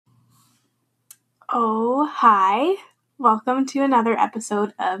Oh, hi. Welcome to another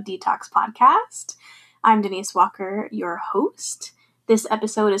episode of Detox Podcast. I'm Denise Walker, your host. This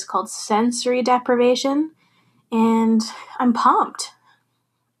episode is called Sensory Deprivation, and I'm pumped.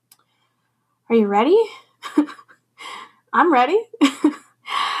 Are you ready? I'm ready.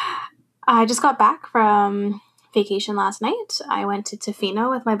 I just got back from vacation last night. I went to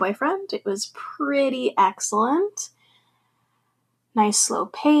Tofino with my boyfriend. It was pretty excellent. Nice slow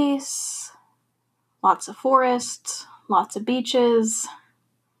pace. Lots of forest, lots of beaches,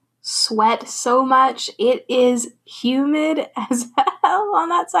 sweat so much. It is humid as hell on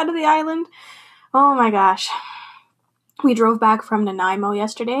that side of the island. Oh my gosh. We drove back from Nanaimo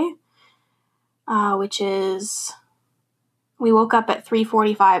yesterday, we woke up at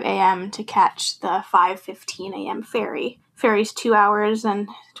 3:45 a.m. to catch the 5:15 a.m. ferry. Ferry's 2 hours and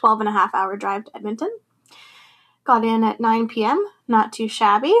 12 and a half hour drive to Edmonton. Got in at 9 p.m., not too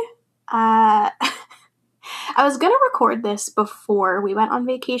shabby. I was going to record this before we went on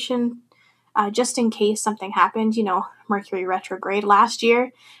vacation, just in case something happened, Mercury retrograde. Last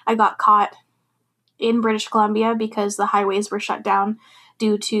year, I got caught in British Columbia because the highways were shut down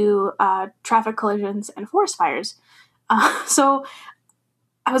due to traffic collisions and forest fires. So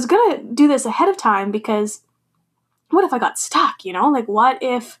I was going to do this ahead of time because what if I got stuck, what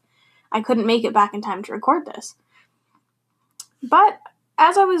if I couldn't make it back in time to record this? But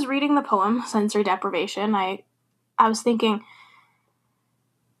as I was reading the poem, Sensory Deprivation, I was thinking,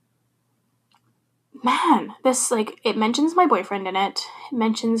 man, this, it mentions my boyfriend in it. It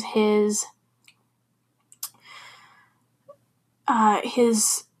mentions his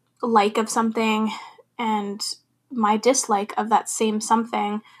like of something and my dislike of that same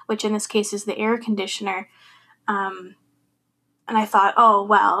something, which in this case is the air conditioner. And I thought, oh,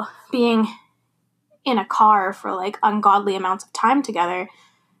 well, being in a car for ungodly amounts of time together,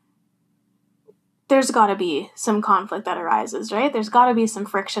 there's got to be some conflict that arises, right? There's got to be some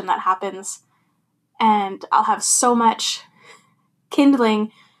friction that happens, and I'll have so much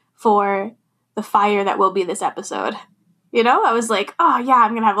kindling for the fire that will be this episode. I was like, oh yeah,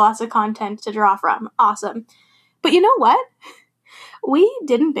 I'm going to have lots of content to draw from. Awesome. But you know what? We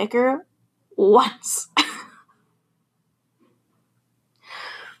didn't bicker once.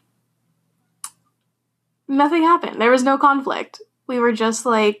 Nothing happened. There was no conflict. We were just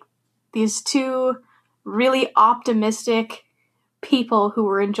these two really optimistic people who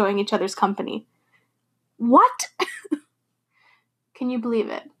were enjoying each other's company. What? Can you believe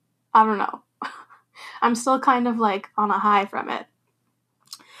it? I don't know. I'm still kind of on a high from it.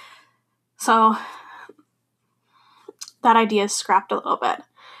 So that idea is scrapped a little bit.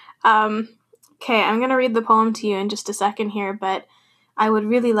 Okay, I'm going to read the poem to you in just a second here, but I would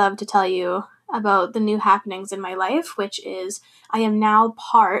really love to tell you about the new happenings in my life, which is I am now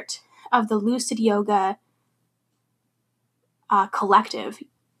part of the Lucid Yoga collective.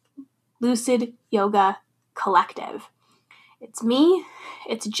 Lucid Yoga Collective. It's me,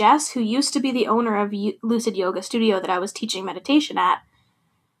 it's Jess, who used to be the owner of Lucid Yoga Studio that I was teaching meditation at.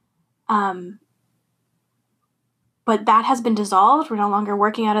 But that has been dissolved. We're no longer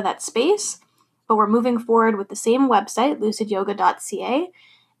working out of that space, but we're moving forward with the same website, lucidyoga.ca,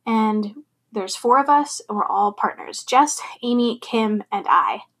 and there's 4 of us, and we're all partners. Jess, Amy, Kim, and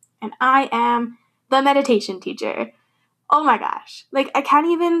I. And I am the meditation teacher. Oh my gosh. I can't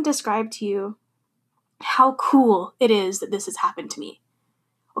even describe to you how cool it is that this has happened to me.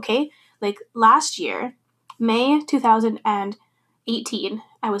 Okay? Last year, May 2018,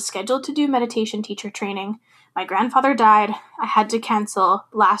 I was scheduled to do meditation teacher training. My grandfather died. I had to cancel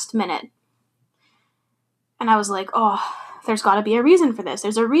last minute. And I was like, oh, there's got to be a reason for this.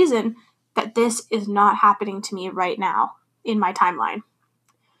 There's a reason that this is not happening to me right now in my timeline.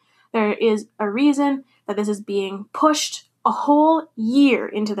 There is a reason that this is being pushed a whole year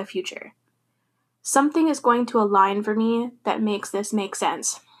into the future. Something is going to align for me that makes this make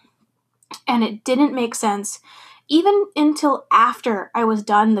sense. And it didn't make sense even until after I was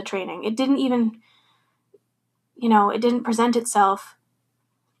done the training. It didn't even, it didn't present itself,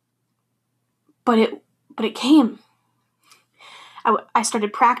 but it came. I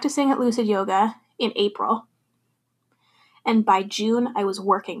started practicing at Lucid Yoga in April, and by June, I was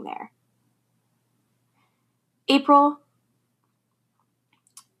working there. April,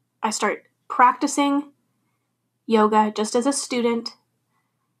 I start practicing yoga just as a student.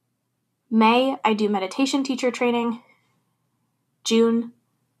 May, I do meditation teacher training. June,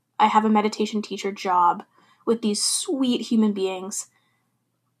 I have a meditation teacher job with these sweet human beings.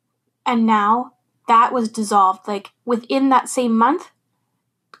 And now that was dissolved. Within that same month,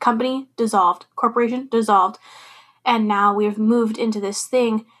 company dissolved, corporation dissolved. And now we've moved into this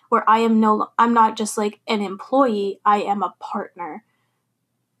thing where I'm not just like an employee, I am a partner.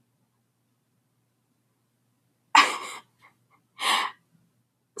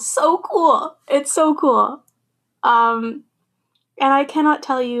 So cool. It's so cool. And I cannot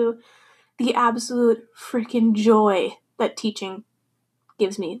tell you the absolute freaking joy that teaching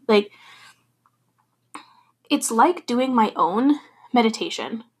gives me. Like, it's like doing my own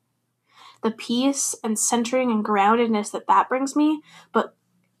meditation. The peace and centering and groundedness that brings me, but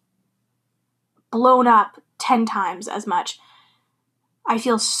blown up 10 times as much. I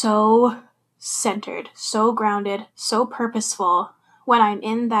feel so centered, so grounded, so purposeful when I'm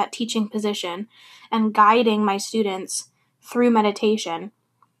in that teaching position and guiding my students through meditation.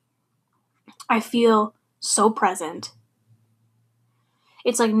 I feel so present.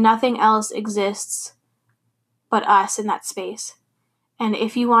 It's like nothing else exists but us in that space. And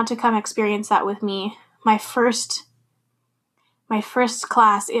if you want to come experience that with me, my first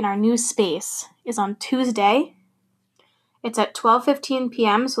class in our new space is on Tuesday. It's at 12:15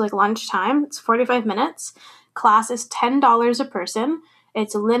 p.m., so like lunchtime. It's 45 minutes. Class is $10 a person.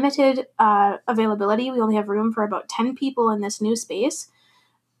 It's limited availability. We only have room for about 10 people in this new space.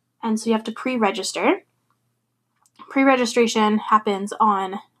 And so you have to pre-register. Pre-registration happens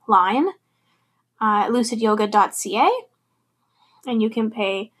online at lucidyoga.ca. And you can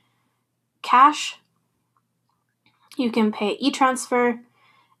pay cash, you can pay e-transfer,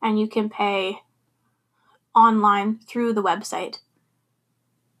 and you can pay online through the website.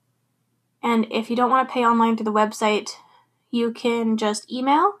 And if you don't want to pay online through the website, you can just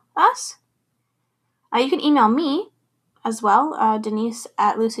email us. You can email me as well, Denise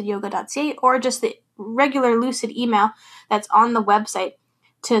at lucidyoga.ca, or just the regular Lucid email that's on the website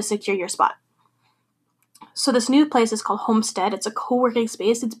to secure your spot. So this new place is called Homestead. It's a co-working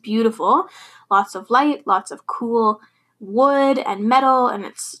space. It's beautiful. Lots of light, lots of cool wood and metal, and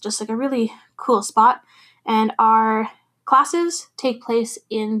it's just like a really cool spot. And our classes take place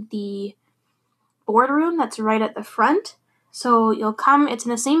in the boardroom that's right at the front. So you'll come, it's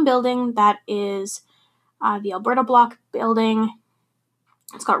in the same building that is the Alberta Block building.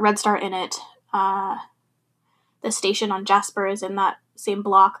 It's got Red Star in it. The station on Jasper is in that same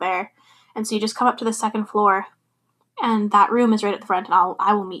block there. And so you just come up to the second floor, and that room is right at the front, and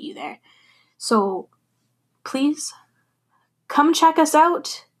I will meet you there. So please come check us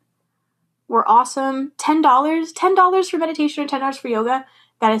out. We're awesome. $10 for meditation or $10 for yoga.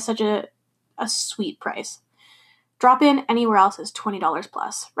 That is such a sweet price. Drop in anywhere else is $20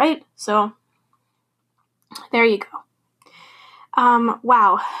 plus, right? So there you go.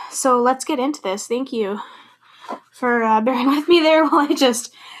 Wow. So let's get into this. Thank you for bearing with me there while I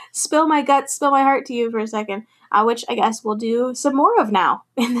just spill my guts, spill my heart to you for a second, which I guess we'll do some more of now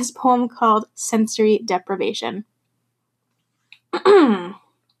in this poem called Sensory Deprivation.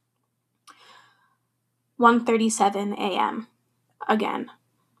 1:37 a.m. Again.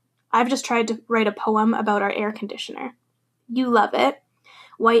 I've just tried to write a poem about our air conditioner. You love it.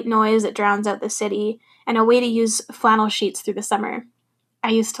 White noise that drowns out the city, and a way to use flannel sheets through the summer.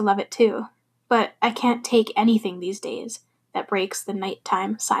 I used to love it too, but I can't take anything these days that breaks the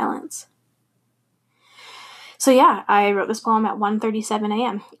nighttime silence. So yeah, I wrote this poem at 1:37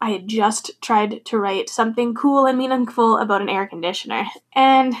 a.m. I had just tried to write something cool and meaningful about an air conditioner,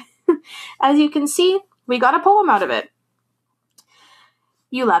 and as you can see, we got a poem out of it.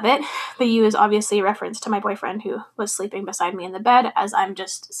 You love it. The you is obviously a reference to my boyfriend who was sleeping beside me in the bed as I'm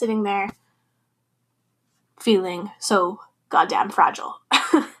just sitting there feeling so goddamn fragile.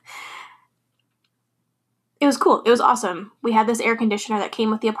 It was cool. It was awesome. We had this air conditioner that came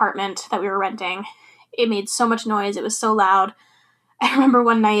with the apartment that we were renting. It made so much noise. It was so loud. I remember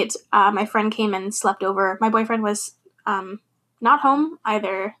one night my friend came and slept over. My boyfriend was not home,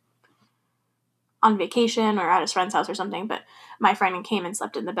 either on vacation or at his friend's house or something, but my friend came and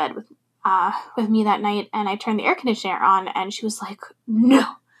slept in the bed with me that night, and I turned the air conditioner on, and she was like, no,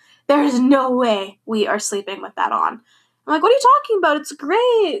 there is no way we are sleeping with that on. I'm like, what are you talking about? It's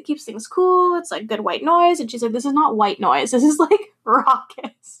great. It keeps things cool. It's like good white noise. And she's like, this is not white noise. This is like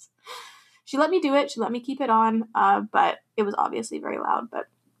raucous. She let me do it. She let me keep it on, but it was obviously very loud. But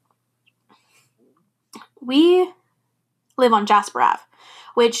we live on Jasper Ave,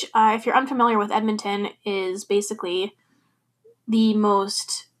 which, if you're unfamiliar with Edmonton, is basically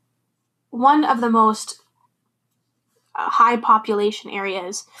one of the most high population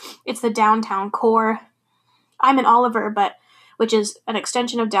areas. It's the downtown core. I'm in Oliver, which is an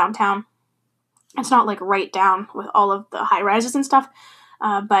extension of downtown. It's not like right down with all of the high rises and stuff,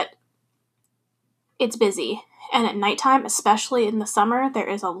 but it's busy. And at nighttime, especially in the summer, there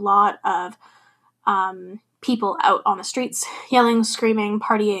is a lot of people out on the streets, yelling, screaming,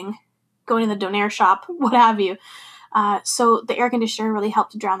 partying, going to the donair shop, what have you. So the air conditioner really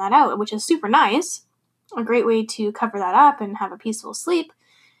helped to drown that out, which is super nice. A great way to cover that up and have a peaceful sleep.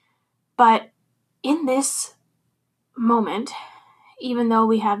 But in this moment, even though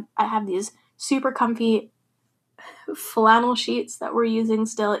I have these super comfy flannel sheets that we're using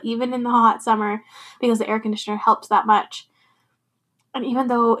still, even in the hot summer, because the air conditioner helps that much. And even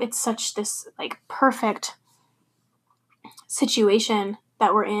though it's such this like perfect situation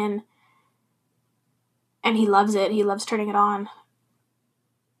that we're in, and he loves it, he loves turning it on,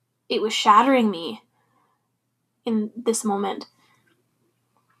 it was shattering me in this moment.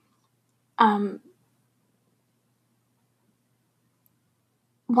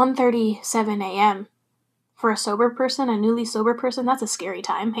 1:37 a.m. for a sober person, a newly sober person, that's a scary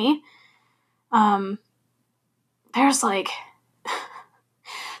time, hey? There's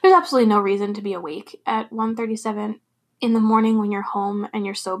absolutely no reason to be awake at 1:37 in the morning when you're home and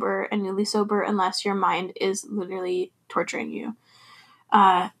you're sober and newly sober, unless your mind is literally torturing you.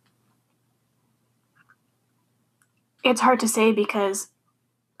 It's hard to say because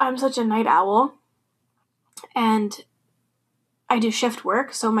I'm such a night owl and I do shift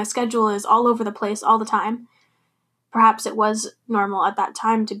work, so my schedule is all over the place all the time. Perhaps it was normal at that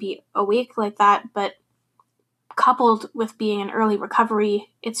time to be awake like that, but coupled with being in early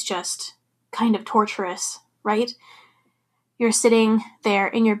recovery, it's just kind of torturous, right? You're sitting there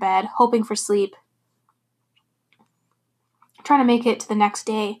in your bed, hoping for sleep, trying to make it to the next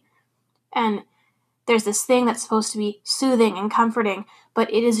day, and there's this thing that's supposed to be soothing and comforting, but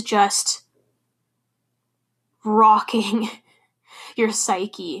it is just rocking your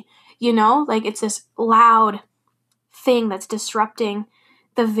psyche, you know? Like, it's this loud thing that's disrupting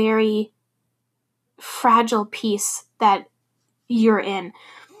the very fragile peace that you're in.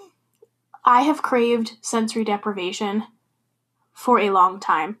 I have craved sensory deprivation for a long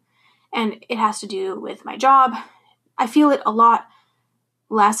time, and it has to do with my job. I feel it a lot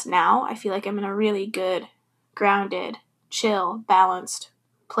less now. I feel like I'm in a really good, grounded, chill, balanced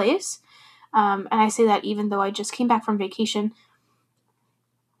place. And I say that even though I just came back from vacation.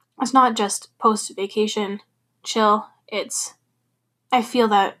 It's not just post-vacation chill. I feel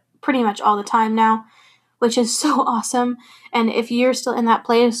that pretty much all the time now, which is so awesome. And if you're still in that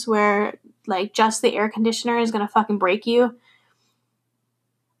place where like just the air conditioner is going to fucking break you,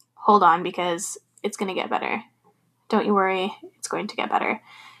 hold on, because it's going to get better. Don't you worry, it's going to get better.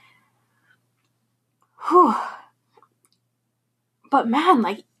 Whew. But man,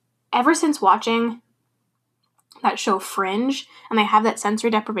 like, ever since watching that show Fringe, and they have that sensory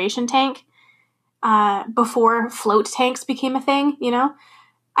deprivation tank, before float tanks became a thing, you know?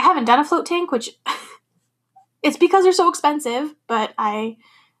 I haven't done a float tank, which it's because they're so expensive, but I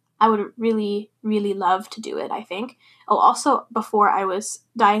would really, really love to do it, I think. Oh, also, before I was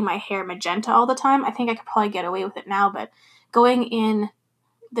dyeing my hair magenta all the time, I think I could probably get away with it now, but going in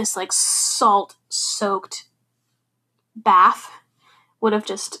this, like, salt-soaked bath would have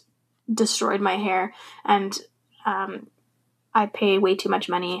just destroyed my hair, and I pay way too much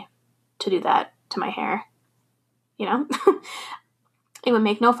money to do that to my hair, you know? It would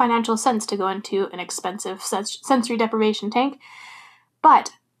make no financial sense to go into an expensive sensory deprivation tank,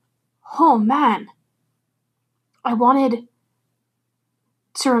 but oh man, I wanted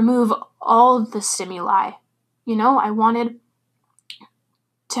to remove all of the stimuli, you know? I wanted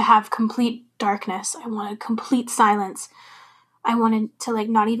to have complete darkness. I wanted complete silence. I wanted to like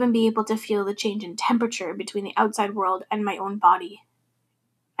not even be able to feel the change in temperature between the outside world and my own body.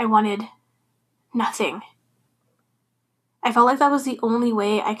 I wanted nothing. I felt like that was the only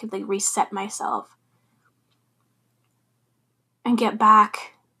way I could like reset myself and get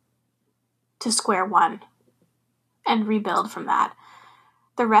back to square one and rebuild from that.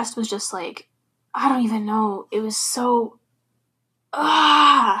 The rest was just like, I don't even know. It was so,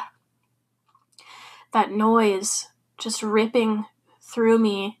 that noise just ripping through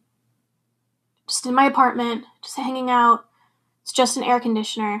me. Just in my apartment, just hanging out. It's just an air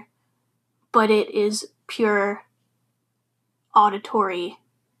conditioner, but it is pure auditory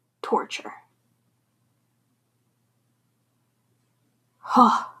torture.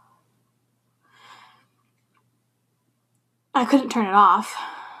 I couldn't turn it off.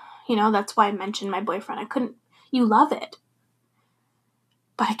 You know, that's why I mentioned my boyfriend. You love it,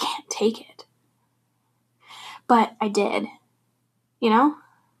 but I can't take it. But I did, you know?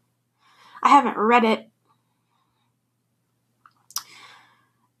 I haven't read it,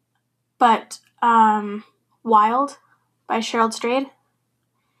 but Wild by Cheryl Strayed.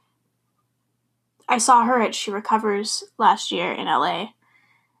 I saw her at She Recovers last year in LA,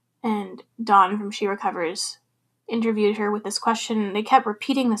 And Dawn from She Recovers interviewed her with this question. They kept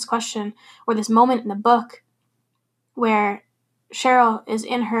repeating this question, or this moment in the book where Cheryl is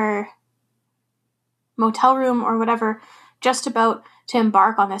in her motel room or whatever, just about to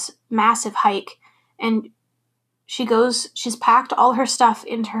embark on this massive hike, and she's packed all her stuff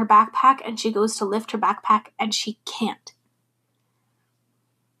into her backpack, and she goes to lift her backpack and she can't.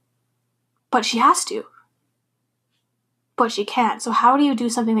 But she has to. But she can't. So how do you do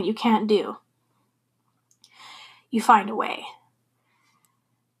something that you can't do? You find a way.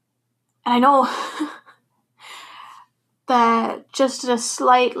 And I know that just a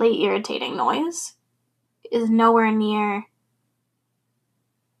slightly irritating noise is nowhere near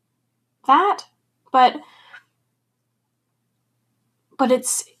that, but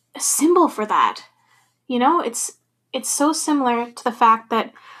it's a symbol for that. You know, it's so similar to the fact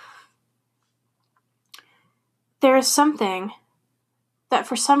that there is something that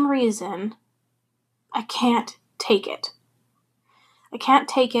for some reason I can't take it. I can't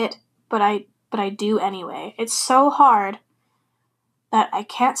take it, but I do anyway. It's so hard that I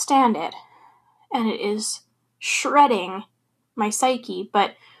can't stand it, and it is shredding my psyche,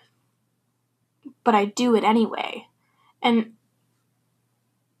 but I do it anyway. And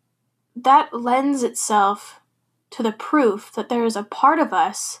that lends itself to the proof that there is a part of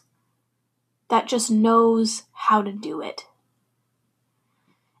us that just knows how to do it.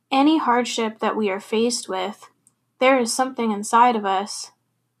 Any hardship that we are faced with, there is something inside of us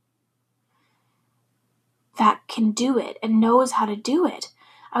that can do it and knows how to do it.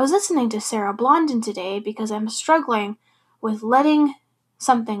 I was listening to Sarah Blondin today because I'm struggling with letting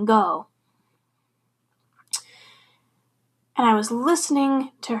something go. And I was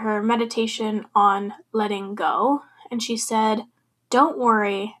listening to her meditation on letting go, and she said, don't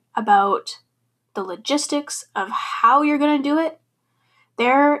worry about the logistics of how you're going to do it.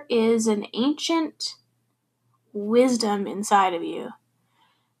 There is an ancient wisdom inside of you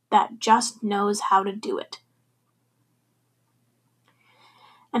that just knows how to do it.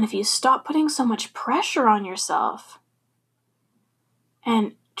 And if you stop putting so much pressure on yourself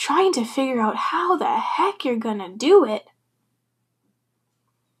and trying to figure out how the heck you're going to do it,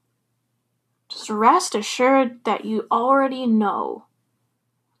 just rest assured that you already know,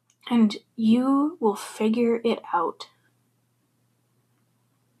 and you will figure it out.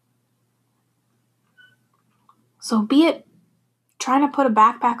 So be it trying to put a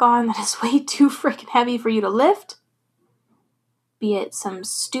backpack on that is way too freaking heavy for you to lift, be it some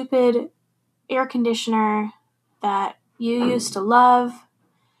stupid air conditioner that you used to love,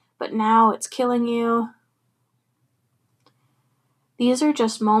 but now it's killing you. These are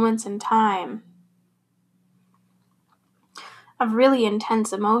just moments in time of really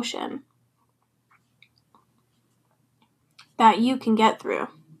intense emotion that you can get through.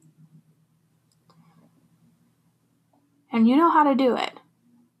 And you know how to do it.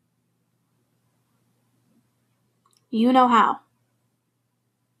 You know how.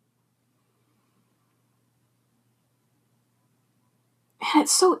 And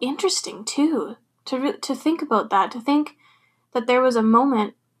it's so interesting, too, to think about that, to think that there was a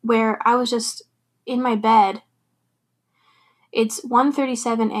moment where I was just in my bed. It's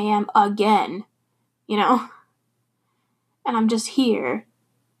 1:37 a.m. again, you know? And I'm just here,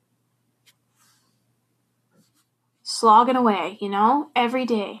 slogging away, you know? Every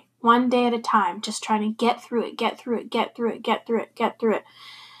day, one day at a time, just trying to get through it.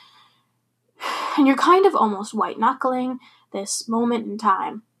 And you're kind of almost white-knuckling this moment in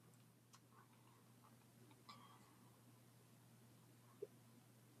time.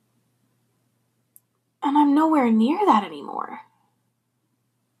 And I'm nowhere near that anymore.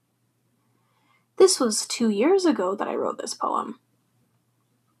 This was 2 years ago that I wrote this poem.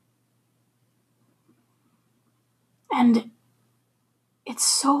 And it's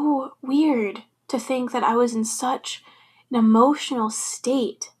so weird to think that I was in such an emotional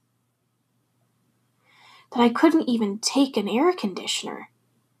state that I couldn't even take an air conditioner.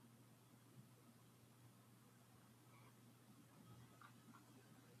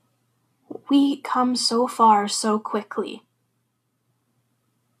 We come so far so quickly.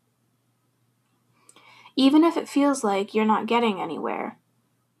 Even if it feels like you're not getting anywhere.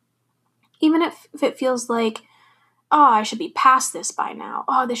 Even if it feels like, oh, I should be past this by now.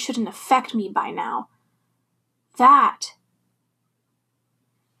 Oh, this shouldn't affect me by now. That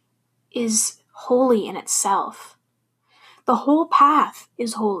is holy in itself. The whole path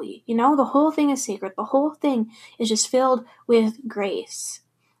is holy, you know? The whole thing is sacred. The whole thing is just filled with grace.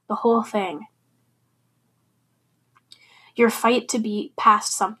 The whole thing. Your fight to be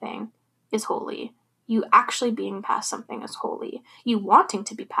past something is holy. you actually being past something as holy, you wanting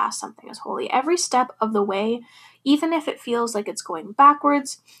to be past something as holy. Every step of the way, even if it feels like it's going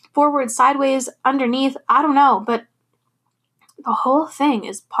backwards, forward, sideways, underneath, I don't know, but the whole thing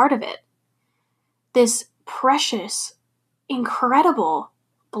is part of it. This precious, incredible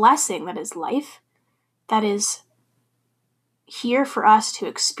blessing that is life, that is here for us to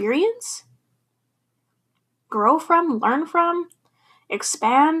experience, grow from, learn from,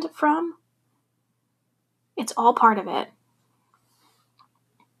 expand from. It's all part of it.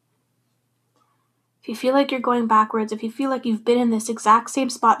 If you feel like you're going backwards, if you feel like you've been in this exact same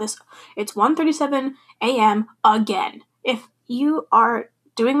spot, it's 1:37 a.m. again. If you are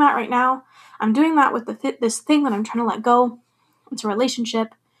doing that right now, I'm doing that with this thing that I'm trying to let go. It's a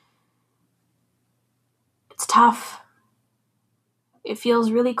relationship. It's tough. It feels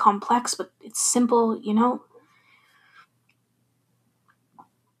really complex, but it's simple, you know?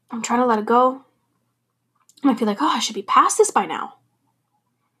 I'm trying to let it go. And I feel like, I should be past this by now.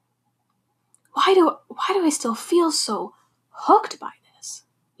 Why do I still feel so hooked by this?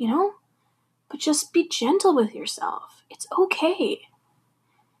 You know? But just be gentle with yourself. It's okay.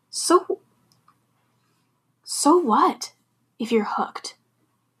 So what if you're hooked?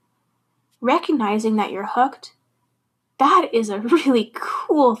 Recognizing that you're hooked, that is a really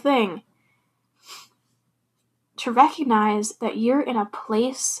cool thing. To recognize that you're in a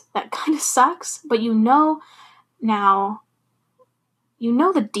place that kind of sucks, but you know now, you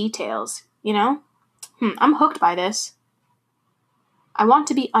know the details, you know? I'm hooked by this. I want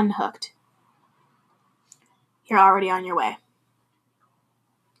to be unhooked. You're already on your way.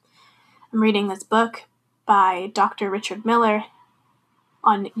 I'm reading this book by Dr. Richard Miller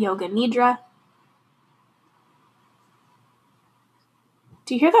on Yoga Nidra.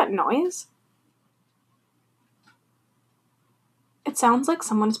 Do you hear that noise? It sounds like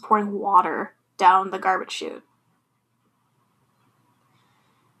someone's pouring water down the garbage chute.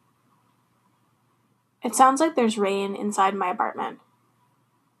 It sounds like there's rain inside my apartment.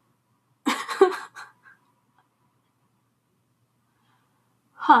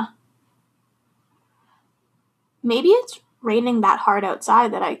 Huh. Maybe it's raining that hard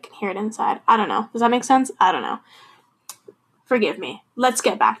outside that I can hear it inside. I don't know. Does that make sense? I don't know. Forgive me. Let's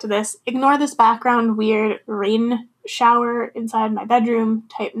get back to this. Ignore this background weird rain shower inside my bedroom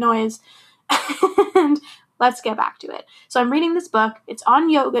type noise. And let's get back to it. So I'm reading this book. It's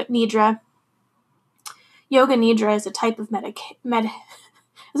on Yoga Nidra. Yoga Nidra is a type of it's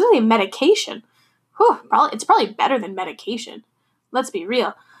really a medication. It's probably better than medication. Let's be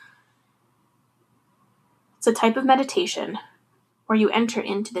real. It's a type of meditation where you enter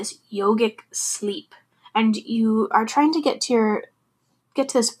into this yogic sleep, and you are trying to get to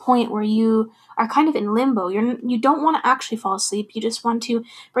this point where you are kind of in limbo. You don't want to actually fall asleep. You just want to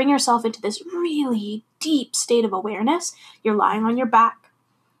bring yourself into this really deep state of awareness. You're lying on your back,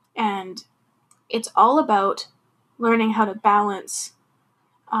 and it's all about learning how to balance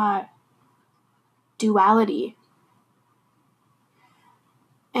duality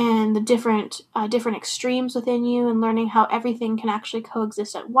and the different extremes within you, and learning how everything can actually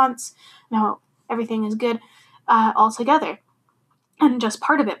coexist at once, and how everything is good all together, and just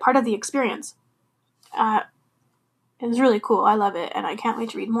part of the experience. It's really cool. I love it, and I can't wait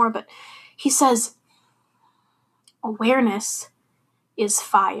to read more. But he says, awareness is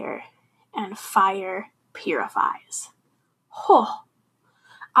fire, and fire purifies. Oh,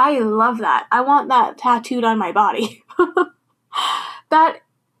 I love that. I want that tattooed on my body. That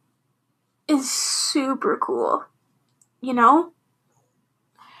is super cool, you know?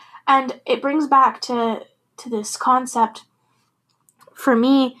 And it brings back to this concept for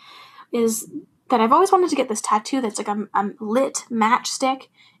me is that I've always wanted to get this tattoo that's like a lit matchstick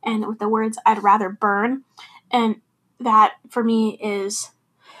and with the words I'd rather burn. And that for me is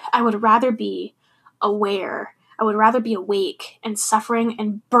I would rather be aware. I would rather be awake and suffering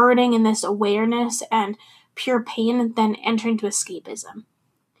and burning in this awareness and pure pain than enter into escapism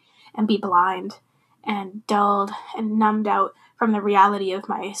and be blind and dulled and numbed out from the reality of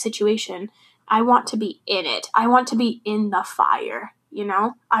my situation. I want to be in it. I want to be in the fire, you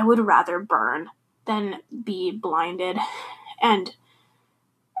know? I would rather burn than be blinded and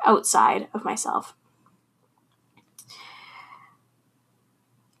outside of myself.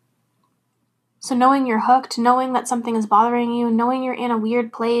 So knowing you're hooked, knowing that something is bothering you, knowing you're in a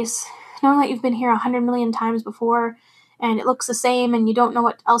weird place, knowing that you've been here 100 million times before and it looks the same and you don't know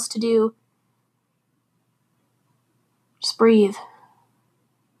what else to do, just breathe.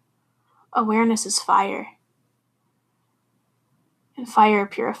 Awareness is fire, and fire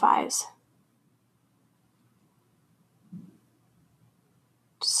purifies.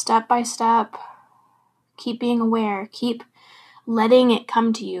 Just step by step, Keep being aware. Keep letting it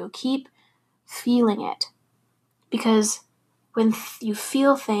come to you. Keep feeling it. Because when you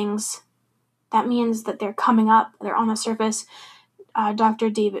feel things, that means that they're coming up. They're on the surface.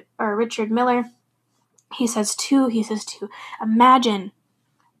 Dr. Richard Miller, he says to imagine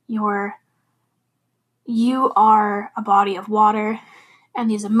you are a body of water, and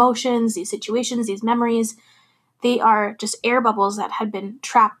these emotions, these situations, these memories, they are just air bubbles that had been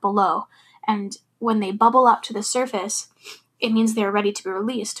trapped below. And when they bubble up to the surface, it means they're ready to be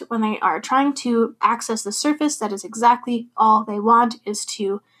released. When they are trying to access the surface, that is exactly all they want, is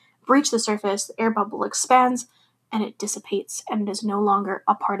to breach the surface. The air bubble expands and it dissipates, and it is no longer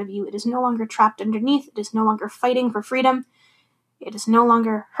a part of you. It is no longer trapped underneath. It is no longer fighting for freedom. It is no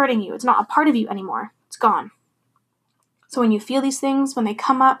longer hurting you. It's not a part of you anymore. It's gone. So when you feel these things, when they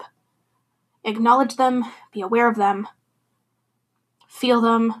come up, acknowledge them, be aware of them, feel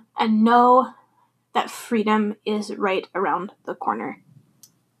them, and know that freedom is right around the corner.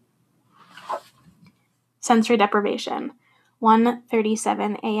 Sensory deprivation.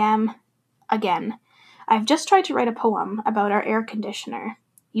 1:37 a.m. Again. I've just tried to write a poem about our air conditioner.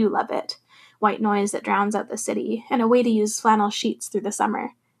 You love it. White noise that drowns out the city, and a way to use flannel sheets through the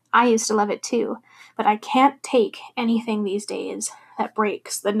summer. I used to love it too, but I can't take anything these days that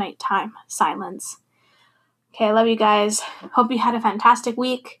breaks the nighttime silence. Okay, I love you guys. Hope you had a fantastic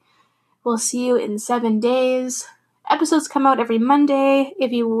week. We'll see you in 7 days. Episodes come out every Monday,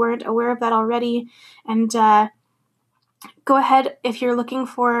 if you weren't aware of that already. And go ahead, if you're looking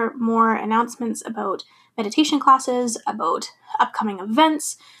for more announcements about meditation classes, about upcoming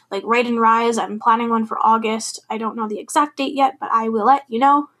events, like Write and Rise. I'm planning one for August. I don't know the exact date yet, but I will let you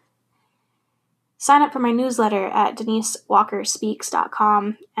know. Sign up for my newsletter at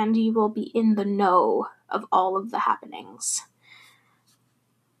denisewalkerspeaks.com, and you will be in the know of all of the happenings.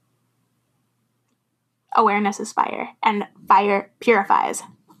 Awareness is fire, and fire purifies.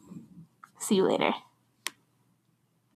 See you later.